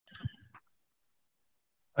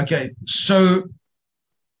Okay, so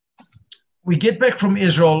we get back from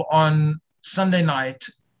Israel on Sunday night,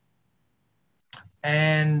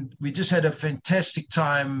 and we just had a fantastic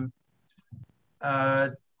time uh,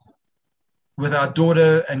 with our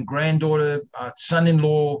daughter and granddaughter, our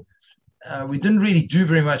son-in-law. We didn't really do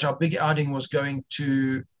very much. Our big outing was going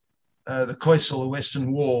to the Koisel, the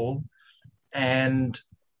Western Wall, and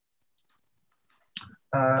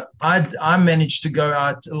I managed to go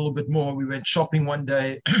out a little bit more. We went shopping one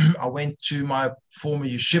day. I went to my former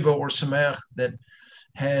yeshiva or samer that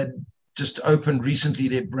had just opened recently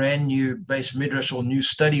their brand new base midrash or new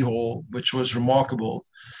study hall, which was remarkable.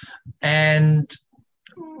 And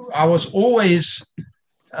I was always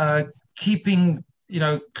keeping,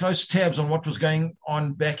 close tabs on what was going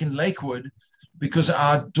on back in Lakewood because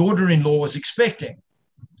our daughter-in-law was expecting.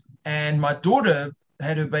 And my daughter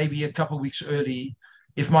had her baby a couple of weeks early.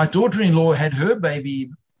 If my daughter-in-law had her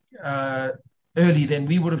baby early, then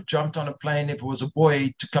we would have jumped on a plane if it was a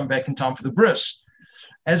boy to come back in time for the bris.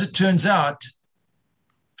 As it turns out,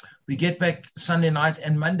 we get back Sunday night,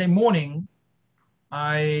 and Monday morning,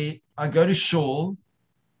 I go to shul,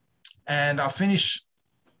 and I finish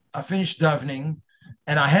davening,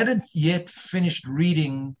 and I hadn't yet finished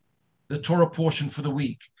reading the Torah portion for the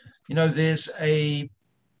week. There's a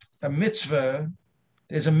mitzvah.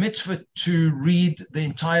 There's a mitzvah to read the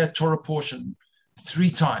entire Torah portion 3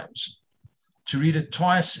 times, to read it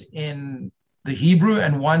twice in the Hebrew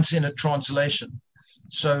and once in a translation.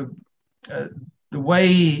 So the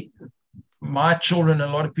way my children and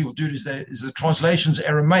a lot of people do it is the translation's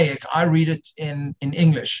Aramaic. I read it in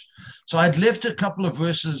English. So I'd left a couple of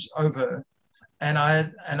verses over, and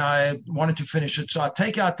I wanted to finish it. So I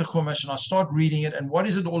take out the Chumash and I start reading it. And what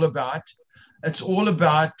is it all about? It's all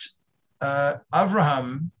about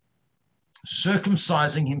Avraham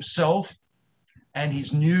circumcising himself and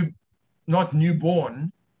his not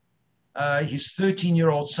newborn, his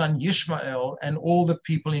 13-year-old son Yishmael, and all the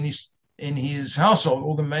people in his household,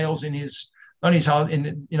 all the males in his, not his house,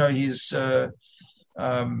 in his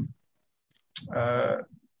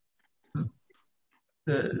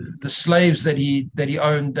the slaves that he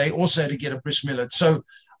owned. They also had to get a bris milah. So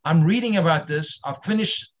I'm reading about this. I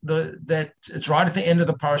finish that. It's right at the end of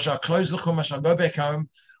the parasha. I close the Chumash. I go back home.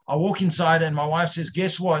 I walk inside, and my wife says,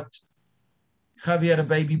 "Guess what? Chavi had a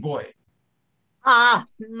baby boy."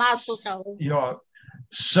 Mazel tov. Yeah.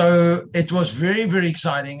 So it was very, very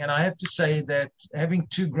exciting. And I have to say that having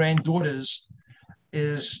 2 granddaughters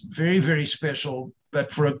is very, very special.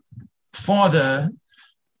 But for a father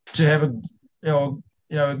to have a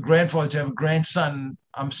grandfather to have a grandson,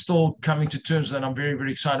 I'm still coming to terms that I'm very,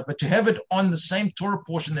 very excited. But to have it on the same Torah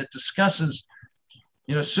portion that discusses,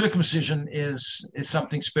 circumcision is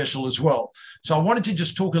something special as well. So I wanted to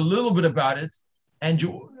just talk a little bit about it. And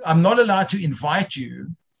I'm not allowed to invite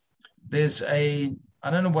you. I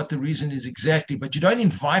don't know what the reason is exactly, but you don't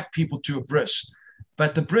invite people to a bris.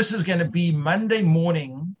 But the bris is going to be Monday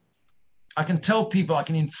morning. I can tell people, I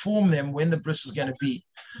can inform them when the bris is going to be.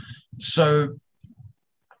 So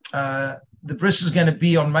the bris is going to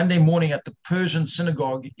be on Monday morning at the Persian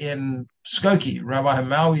synagogue in Skokie. Rabbi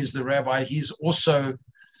Hamawi is the rabbi. He's also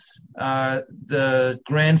the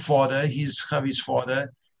grandfather. He's Chavi's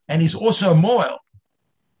father. And he's also a Moel.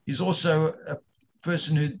 He's also a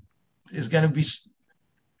person who is going to be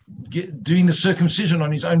doing the circumcision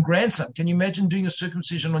on his own grandson. Can you imagine doing a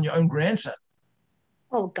circumcision on your own grandson?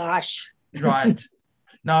 Oh, gosh. Right.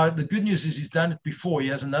 Now, the good news is he's done it before. He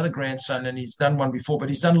has another grandson, and he's done one before, but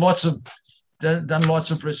he's done lots of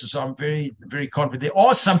brises, so I'm very, very confident. There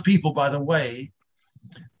are some people, by the way,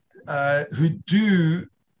 who do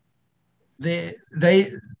they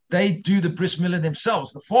do the bris milah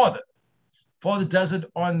themselves. The father does it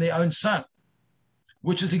on their own son,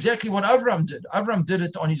 which is exactly what Avram did. Avram did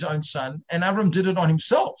it on his own son, and Avram did it on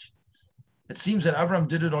himself. It seems that Avram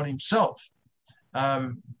did it on himself.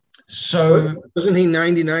 So wasn't he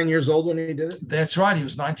 99 years old when he did it? That's right. He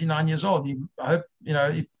was 99 years old. I hope,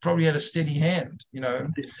 he probably had a steady hand,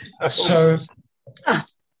 So,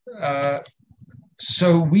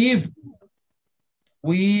 so we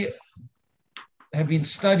have been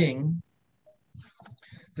studying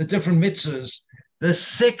the different mitzvahs. The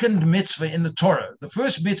second mitzvah in the Torah. The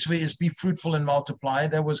first mitzvah is be fruitful and multiply.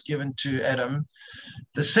 That was given to Adam.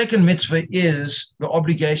 The second mitzvah is the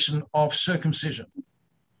obligation of circumcision.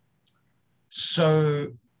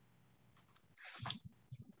 So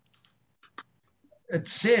it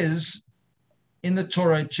says in the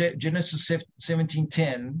Torah, Genesis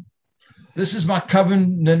 17:10, "This is my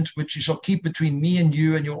covenant which you shall keep between me and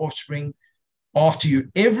you and your offspring after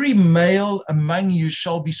you. Every male among you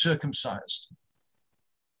shall be circumcised."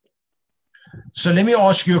 So let me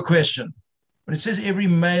ask you a question. When it says every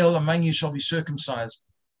male among you shall be circumcised,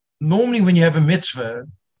 normally when you have a mitzvah,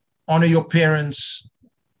 honor your parents,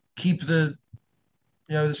 keep the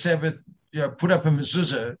Sabbath, put up a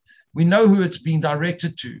mezuzah, we know who it's being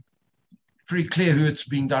directed to. Pretty clear who it's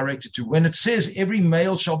being directed to. When it says every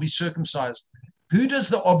male shall be circumcised, who does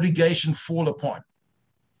the obligation fall upon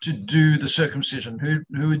to do the circumcision?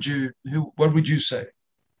 What would you say?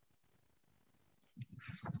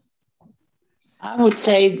 I would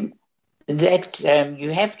say that you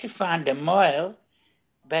have to find a male,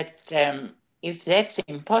 but if that's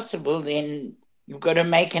impossible, then you've got to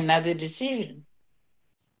make another decision.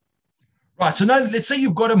 Right. So now let's say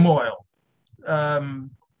you've got a moil,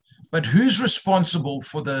 but who's responsible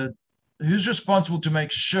to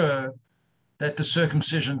make sure that the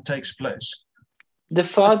circumcision takes place? The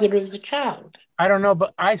father of the child. I don't know,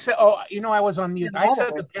 but I said, I was on mute. I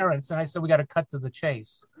said the parents, and I said we got to cut to the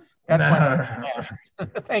chase. That's why.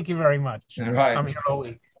 Thank you very much. Right. I'm here all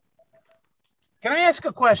week. Can I ask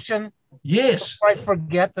a question? Yes. Before I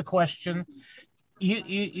forget the question.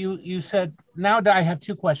 You said, now that I have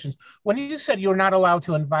two questions. When you said you're not allowed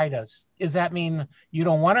to invite us, does that mean you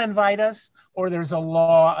don't want to invite us, or there's a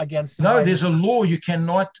law against inviting? No, there's a law. You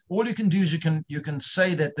cannot. All you can do is you can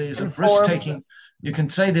say that there's a bris taking. You can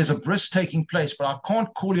say there's a bris taking place, but I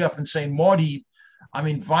can't call you up and say, Marty, I'm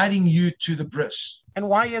inviting you to the bris. And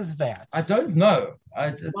why is that? I don't know.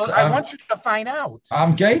 I want you to find out. I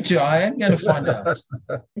am going to find out.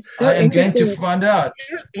 I am going to find out.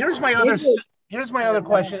 Here's my other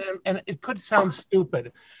question, and it could sound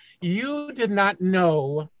stupid. You did not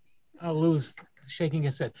know, Lou's shaking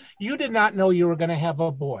his head. You did not know you were going to have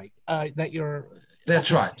a boy. That's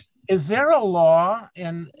right. Is there a law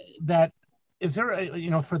for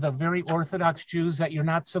the very Orthodox Jews that you're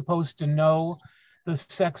not supposed to know the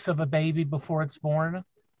sex of a baby before it's born?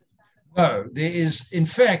 No, there is. In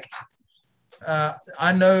fact,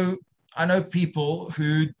 I know people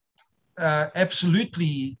who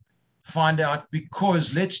absolutely find out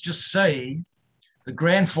because, let's just say, the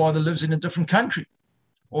grandfather lives in a different country,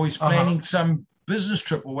 or he's planning some business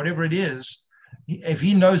trip or whatever it is. If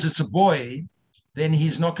he knows it's a boy, then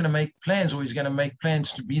he's not going to make plans, or he's going to make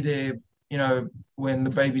plans to be there, when the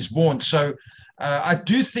baby's born. So I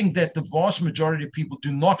do think that the vast majority of people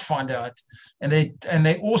do not find out, and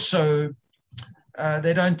they also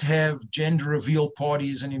they don't have gender reveal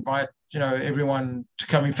parties and invite everyone to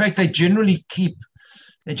come. In fact, they generally keep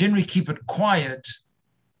it quiet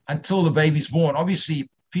until the baby's born. Obviously,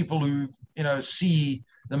 people who see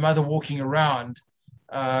the mother walking around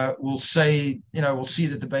will see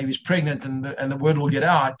that the baby's pregnant, and the word will get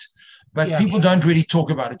out. But people don't really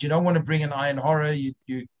talk about it. You don't want to bring an eye in horror. You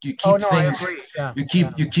keep things.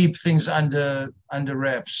 You keep things under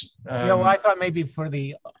wraps. I thought maybe for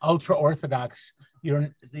the ultra Orthodox,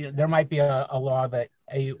 there might be a law that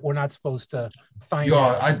we're not supposed to find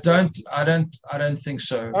out. I don't think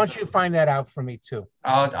so. Why don't you find that out for me too?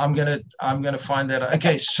 I'm gonna find that out.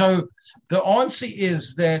 Okay, so the answer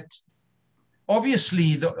is that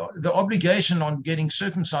obviously the obligation on getting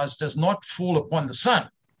circumcised does not fall upon the son.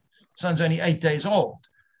 The son's only 8 days old,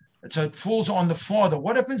 and so it falls on the father.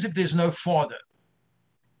 What happens if there's no father?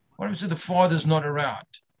 What happens if the father's not around?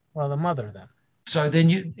 Well, the mother then. So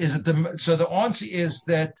then so the answer is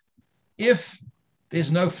that if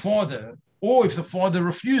there's no father, or if the father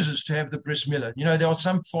refuses to have the bris milah, there are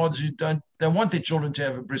some fathers who don't want their children to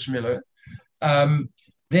have a bris milah,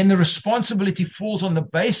 then the responsibility falls on the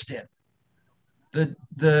beis din.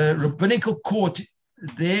 The rabbinical court,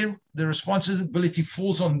 the responsibility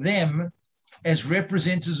falls on them as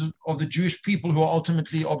representatives of the Jewish people who are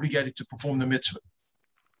ultimately obligated to perform the mitzvah.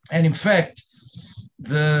 And in fact,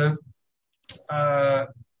 it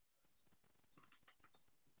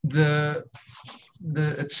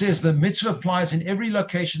says the mitzvah applies in every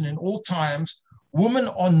location in all times. Women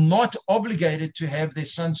are not obligated to have their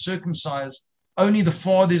sons circumcised. Only the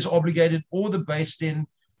father is obligated, or the beis din,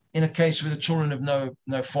 in a case where the children have no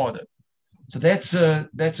father. So that's a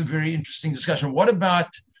very interesting discussion. What about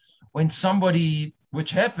when somebody,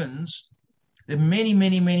 which happens, there are many,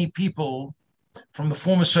 many, many people from the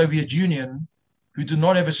former Soviet Union who do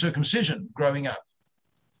not have a circumcision growing up.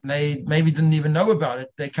 And they maybe didn't even know about it.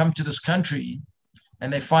 They come to this country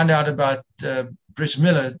and they find out about bris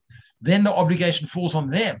milah. Then the obligation falls on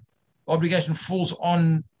them. The obligation falls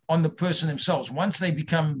on the person themselves. Once they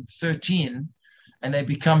become 13 and they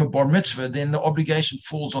become a bar mitzvah, then the obligation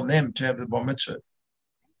falls on them to have the bar mitzvah.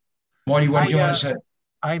 Marty, what do you want to say?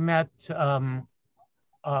 I met,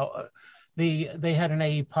 they had an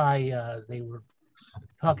AEPI, they were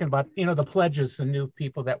talking about, the pledges, the new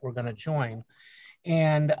people that were going to join.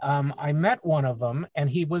 and I met one of them, and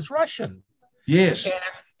he was Russian. Yes.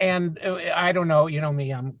 And I don't know, you know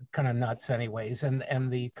me, I'm kind of nuts anyways.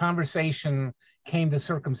 And the conversation came to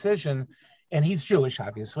circumcision, and he's Jewish,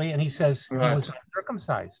 obviously. And he says he was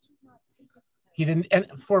circumcised. He didn't, and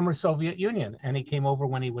former Soviet Union. And he came over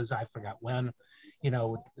when he was, I forgot when, you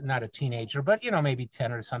know, not a teenager, but, you know, maybe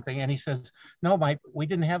 10 or something. And he says, no, I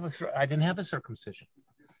didn't have a circumcision.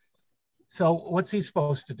 So what's he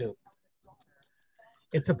supposed to do?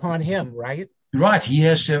 It's upon him, right? Right. He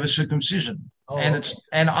has to have a circumcision. Oh, and okay.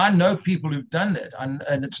 I know people who've done that, and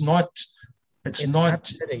it's not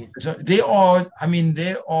pretty. so there are,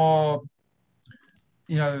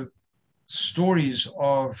 you know, stories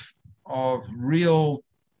of real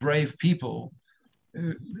brave people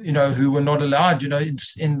who were not allowed. You know,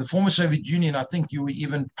 in the former Soviet Union, I think you were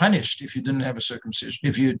even punished if you didn't have a circumcision.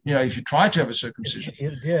 If you tried to have a circumcision,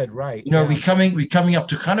 you did, right? You know, we're coming up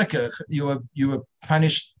to Hanukkah. You were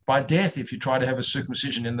punished by death if you try to have a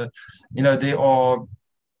circumcision. There are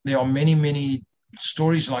many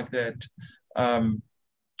stories like that.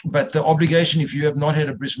 But the obligation, if you have not had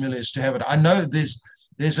a bris milah, is to have it. I know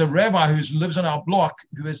there's a rabbi who lives on our block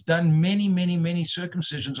who has done many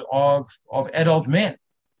circumcisions of adult men.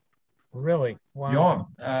 Really? Wow.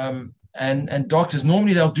 Yeah. And doctors,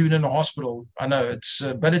 normally they'll do it in a hospital. I know it's,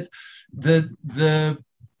 but the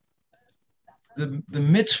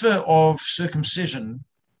mitzvah of circumcision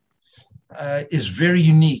is very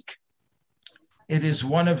unique. It is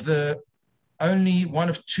only one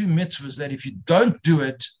of two mitzvahs that if you don't do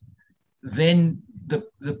it, then the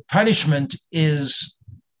punishment is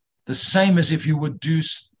the same as if you would do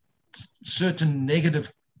certain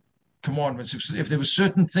negative commandments. If there were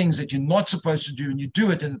certain things that you're not supposed to do and you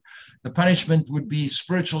do it, and the punishment would be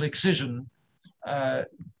spiritual excision, the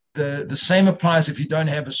same applies if you don't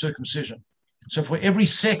have a circumcision. So for every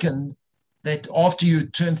second that after you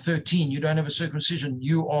turn 13, you don't have a circumcision,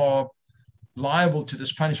 you are liable to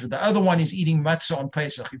this punishment. The other one is eating matzah on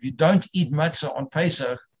Pesach. If you don't eat matzah on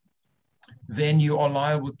Pesach, then you are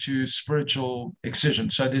liable to spiritual excision.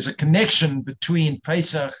 So there's a connection between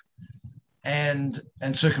Pesach and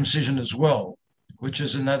circumcision as well, which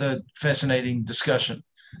is another fascinating discussion.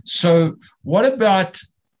 So what about,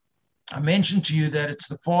 I mentioned to you that it's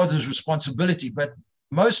the father's responsibility, but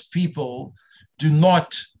most people do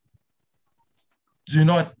not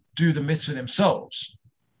do the mitzvah themselves.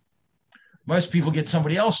 Most people get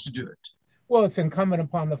somebody else to do it. Well, it's incumbent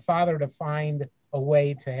upon the father to find a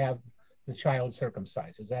way to have the child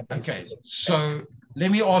circumcised. Is that okay? So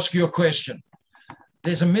let me ask you a question.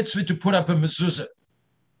 There's a mitzvah to put up a mezuzah.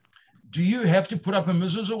 Do you have to put up a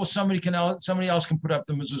mezuzah, or somebody else can put up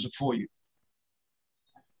the mezuzah for you?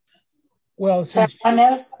 Well, someone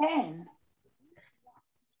else can.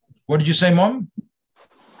 What did you say, Mom?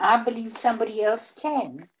 I believe somebody else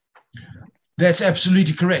can. That's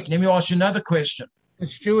absolutely correct. Let me ask you another question.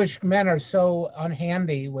 Because Jewish men are so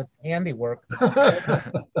unhandy with handiwork.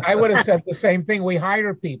 I would have said the same thing. We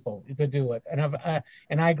hire people to do it,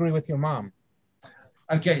 and I agree with your mom.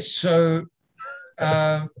 Okay, so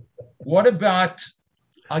what about?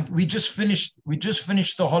 We just finished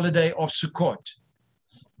the holiday of Sukkot.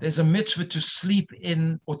 There's a mitzvah to sleep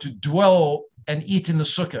in or to dwell and eat in the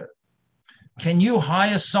sukkah. Can you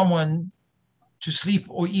hire someone to sleep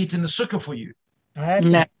or eat in the sukkah for you?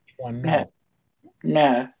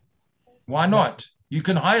 No. Why not? You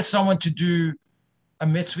can hire someone to do a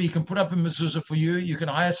mitzvah. You can put up a mezuzah for you. You can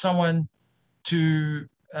hire someone to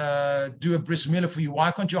do a bris milah for you.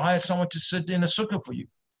 Why can't you hire someone to sit in a sukkah for you?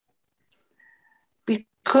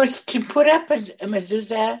 Because to put up a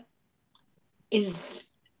mezuzah is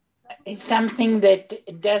something that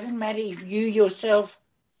it doesn't matter if you yourself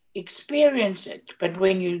experience it, but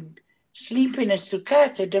when you sleep in a sukkah,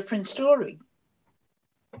 it's a different story.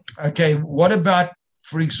 Okay, what about,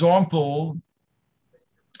 for example,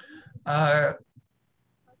 putting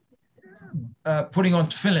on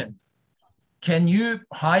tefillin? Can you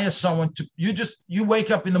hire someone to? You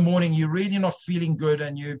wake up in the morning, you're really not feeling good,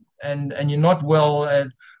 and you're not well,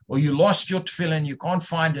 or you lost your tefillin, you can't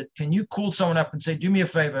find it. Can you call someone up and say, "Do me a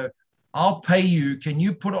favor, I'll pay you. Can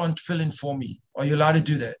you put on tefillin for me?" Are you allowed to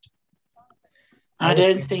do that? I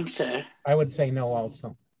don't think so. I would say no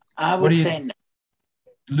also. I would say no.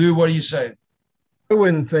 Lou, what do you say? I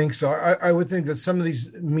wouldn't think so. I would think that some of these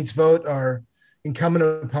mitzvot are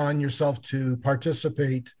incumbent upon yourself to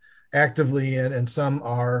participate actively in, and some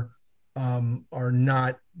are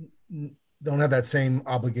not, don't have that same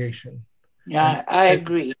obligation. Yeah, I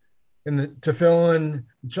agree. And the tefillin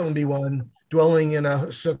would certainly be one. Dwelling in a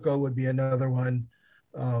sukkah would be another one.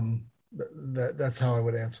 That's how I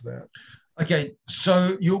would answer that. Okay,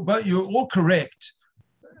 so you're all correct.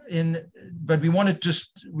 But we want to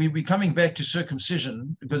we're coming back to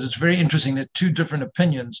circumcision because it's very interesting. There's two different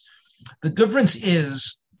opinions. The difference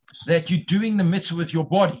is that you're doing the mitzvah with your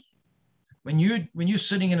body. When you're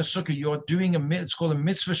sitting in a sukkah, you're doing it's called a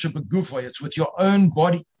mitzvah shebegufa. It's with your own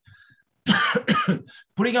body.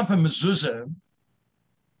 Putting up a mezuzah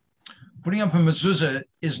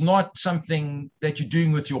is not something that you're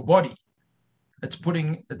doing with your body.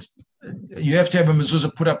 You have to have a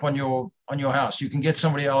mezuzah put up on your house. You can get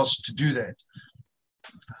somebody else to do that.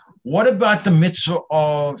 What about the mitzvah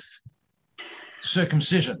of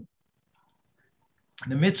circumcision?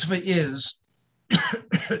 The mitzvah is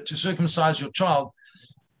to circumcise your child.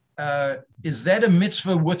 Is that a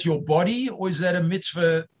mitzvah with your body, or is that a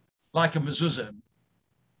mitzvah like a mezuzah?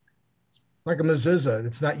 Like a mezuzah.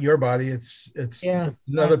 It's not your body. It's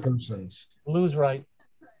another person's. Lou's right.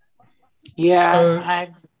 Yeah.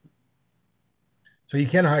 So you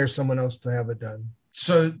can hire someone else to have it done.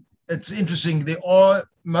 So it's interesting.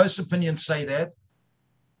 Most opinions say that.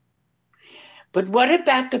 But what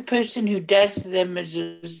about the person who does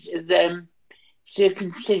the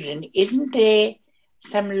circumcision? Isn't there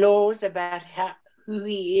some laws about who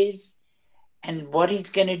he is and what he's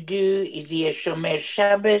going to do? Is he a Shomer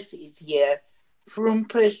Shabbos? Is he a frum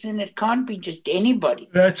person? It can't be just anybody.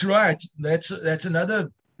 That's right. That's a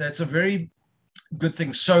very good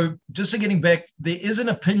thing. So just getting back, there is an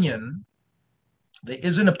opinion that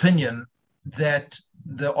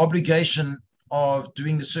the obligation of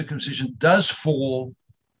doing the circumcision does fall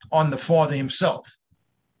on the father himself.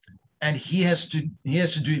 And he has to do,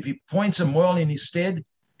 if he points a moil in his stead,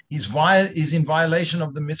 he's in violation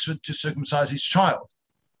of the mitzvah to circumcise his child.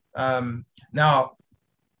 Now,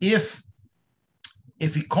 if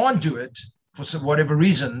he can't do it for whatever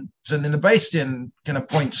reason, so then the Beis Din can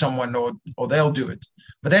appoint someone, or they'll do it.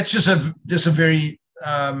 But that's just a very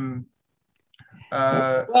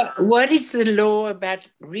what is the law about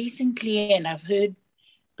recently? And I've heard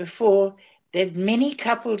before that many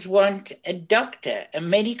couples want a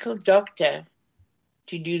medical doctor,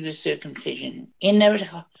 to do the circumcision in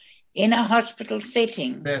a hospital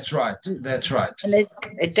setting. That's right. And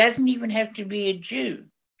it doesn't even have to be a Jew.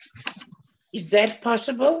 Is that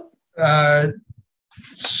possible? Who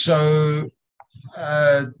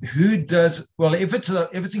does? Well, if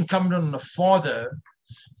it's incumbent on the father,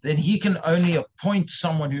 then he can only appoint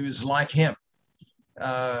someone who is like him.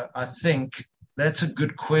 I think that's a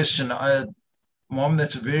good question. Mom,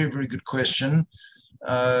 that's a very, very good question.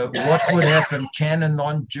 What would happen? Can a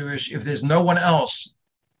non-Jewish, if there's no one else,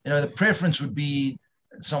 the preference would be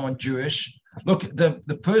someone Jewish. Look, the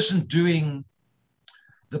person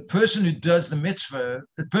who does the mitzvah,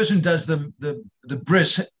 the person who does the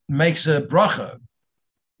bris makes a bracha.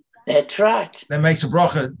 That's right. That makes a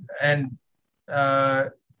bracha, and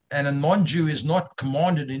a non-Jew is not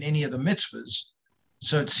commanded in any of the mitzvahs.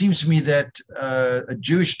 So it seems to me that a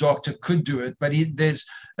Jewish doctor could do it, but there's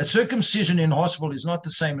a circumcision in hospital is not the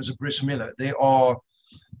same as a bris milah. There are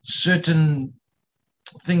certain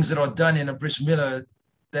things that are done in a bris milah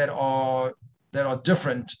that are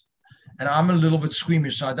different, and I'm a little bit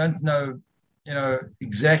squeamish, so I don't know,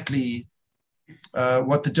 exactly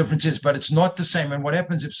what the difference is, but it's not the same. And what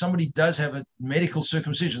happens if somebody does have a medical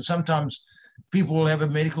circumcision? Sometimes people will have a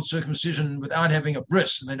medical circumcision without having a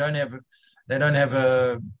bris, and they don't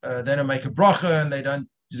make a bracha, and they don't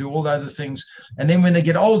do all the other things. And then when they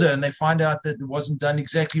get older and they find out that it wasn't done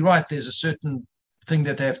exactly right, there's a certain thing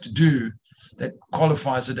that they have to do that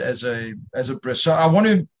qualifies it as a bris.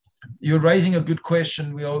 So you're raising a good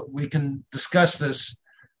question. We can discuss this.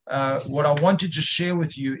 What I want to just share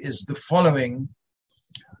with you is the following,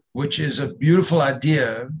 which is a beautiful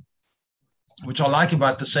idea, which I like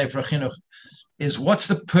about the Sefer Chinuch, is what's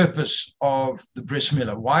the purpose of the bris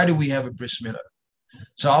milah? Why do we have a bris milah?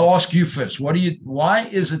 So I'll ask you first. Why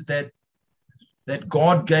is it that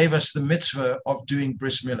God gave us the mitzvah of doing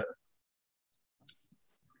bris milah?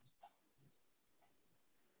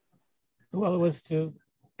 Well, it was to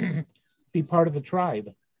be part of the tribe.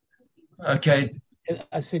 Okay.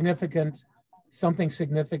 Something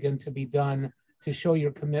significant to be done to show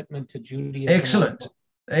your commitment to Judaism.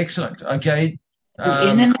 Excellent. Okay.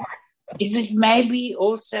 Is it maybe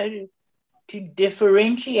also to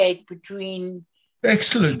differentiate between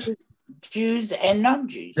Jews and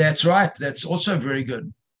non-Jews? That's right. That's also very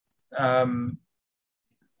good. I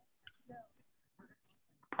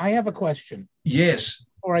have a question. Yes.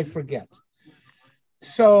 Before I forget.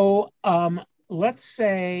 So let's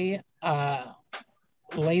say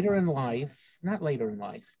later in life,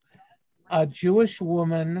 a Jewish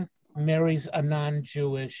woman marries a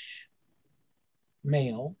non-Jewish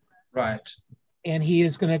male. Right. and he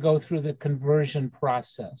is going to go through the conversion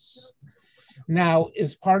process. Now,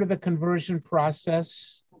 is part of the conversion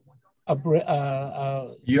process Yeah,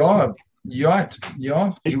 right.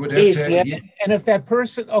 Yeah, he would have to. And if that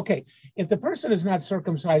person, okay, if the person is not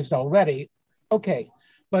circumcised already, okay,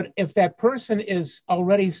 but if that person is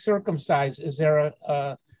already circumcised, is there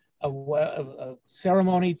a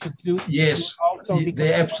ceremony to do? Yes, also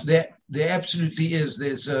there absolutely is.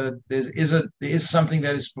 There is something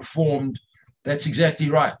that is performed. That's exactly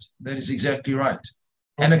right. That is exactly right.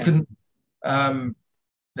 Okay. And it can.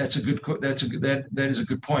 That is a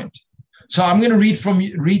good point. So I'm going to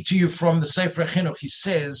read to you from the Sefer Chinuch. He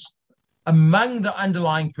says, among the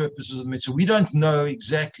underlying purposes of the mitzvah, we don't know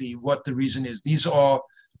exactly what the reason is. These are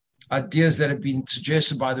ideas that have been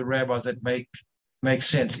suggested by the rabbis that make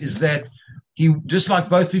sense. Is that he, just like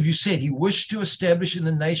both of you said, he wished to establish in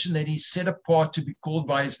the nation that he set apart to be called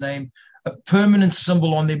by his name a permanent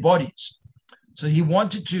symbol on their bodies. So he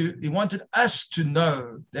wanted us to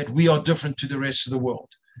know that we are different to the rest of the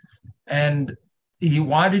world. And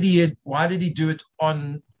why did he do it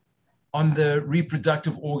on the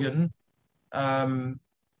reproductive organ?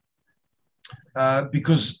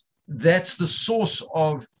 Because that's the source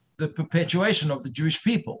of the perpetuation of the Jewish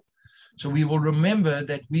people. So we will remember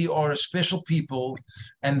that we are a special people,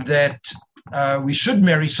 and that we should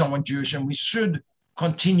marry someone Jewish, and we should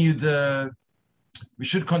continue the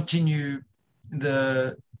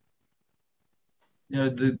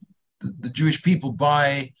Jewish people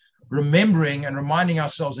by remembering and reminding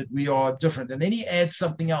ourselves that we are different. And then he adds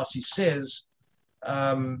something else. He says,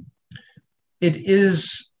 it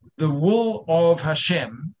is the will of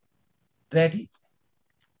Hashem that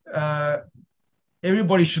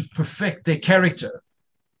everybody should perfect their character.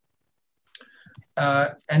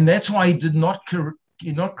 And that's why he did not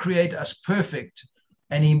create us perfect.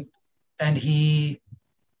 And he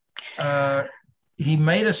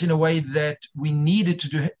made us in a way that we needed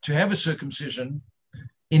to have a circumcision,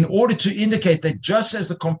 in order to indicate that just as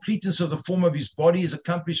the completeness of the form of his body is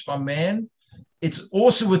accomplished by man, it's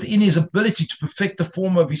also within his ability to perfect the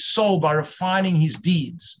form of his soul by refining his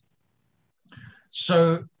deeds.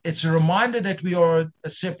 So it's a reminder that we are a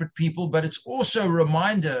separate people, but it's also a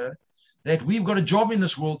reminder that we've got a job in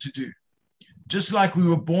this world to do. Just like we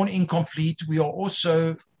were born incomplete, we are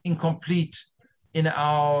also incomplete in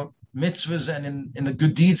our mitzvahs and in the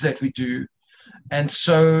good deeds that we do. And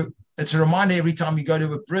so it's a reminder every time you go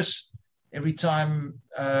to a bris, every time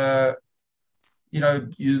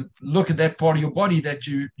you look at that part of your body, that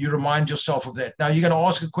you remind yourself of that. Now you're going to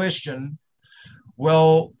ask a question.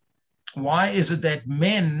 Well, why is it that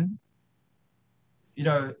men,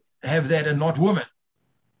 have that and not women?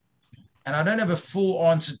 And I don't have a full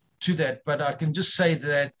answer to that, but I can just say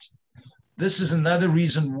that this is another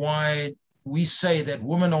reason why we say that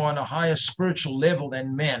women are on a higher spiritual level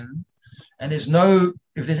than men. And if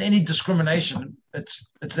there's any discrimination, it's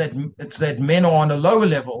that men are on a lower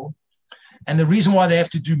level. And the reason why they have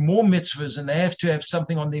to do more mitzvahs and they have to have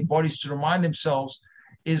something on their bodies to remind themselves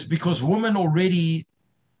is because women already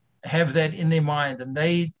have that in their mind, and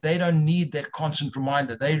they don't need that constant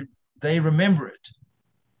reminder. They remember it.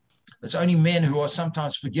 It's only men who are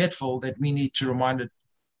sometimes forgetful that we need to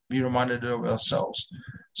be reminded of ourselves.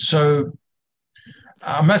 So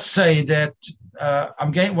I must say that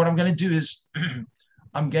what I'm going to do is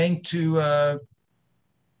I'm going to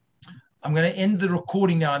end the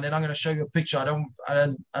recording now, and then I'm going to show you a picture. I don't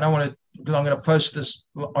want to, because I'm going to post this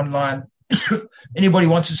online. Anybody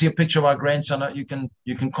wants to see a picture of our grandson, you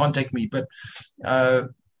can contact me. But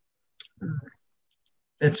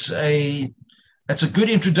it's a good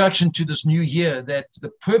introduction to this new year, that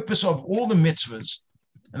the purpose of all the mitzvahs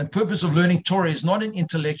and the purpose of learning Torah is not an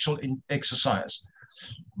intellectual exercise.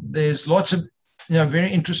 There's lots of very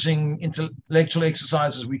interesting intellectual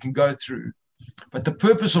exercises we can go through. But the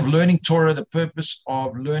purpose of learning Torah, the purpose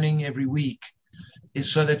of learning every week, is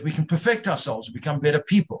so that we can perfect ourselves, become better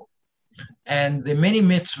people. And there are many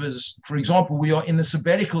mitzvahs. For example, we are in the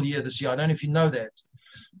sabbatical year this year. I don't know if you know that.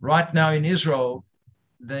 Right now in Israel,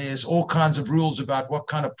 there's all kinds of rules about what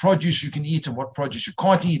kind of produce you can eat and what produce you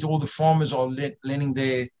can't eat. All the farmers are letting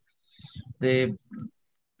their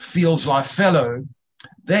fields lie fallow.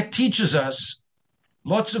 That teaches us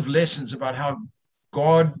lots of lessons about how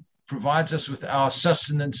God provides us with our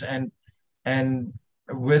sustenance, and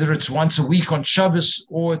whether it's once a week on Shabbos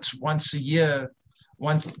or it's once a year,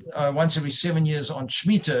 once every 7 years on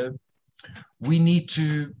Shemitah, we need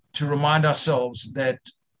to remind ourselves that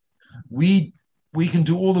we can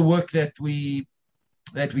do all the work that we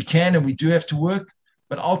can, and we do have to work,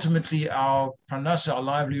 but ultimately our parnasa, our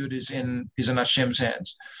livelihood, is in Hashem's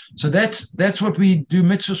hands. So that's what we do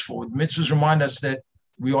mitzvahs for. Mitzvahs remind us that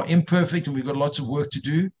we are imperfect and we've got lots of work to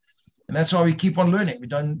do, and that's why we keep on learning. We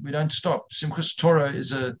don't stop. Simchas Torah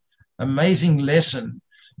is an amazing lesson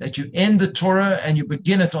that you end the Torah and you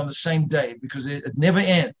begin it on the same day, because it never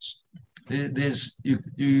ends.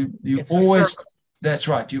 You always. That's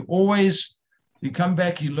right. You come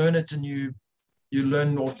back, you learn it, and you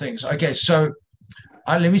learn more things. Okay, so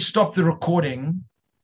let me stop the recording.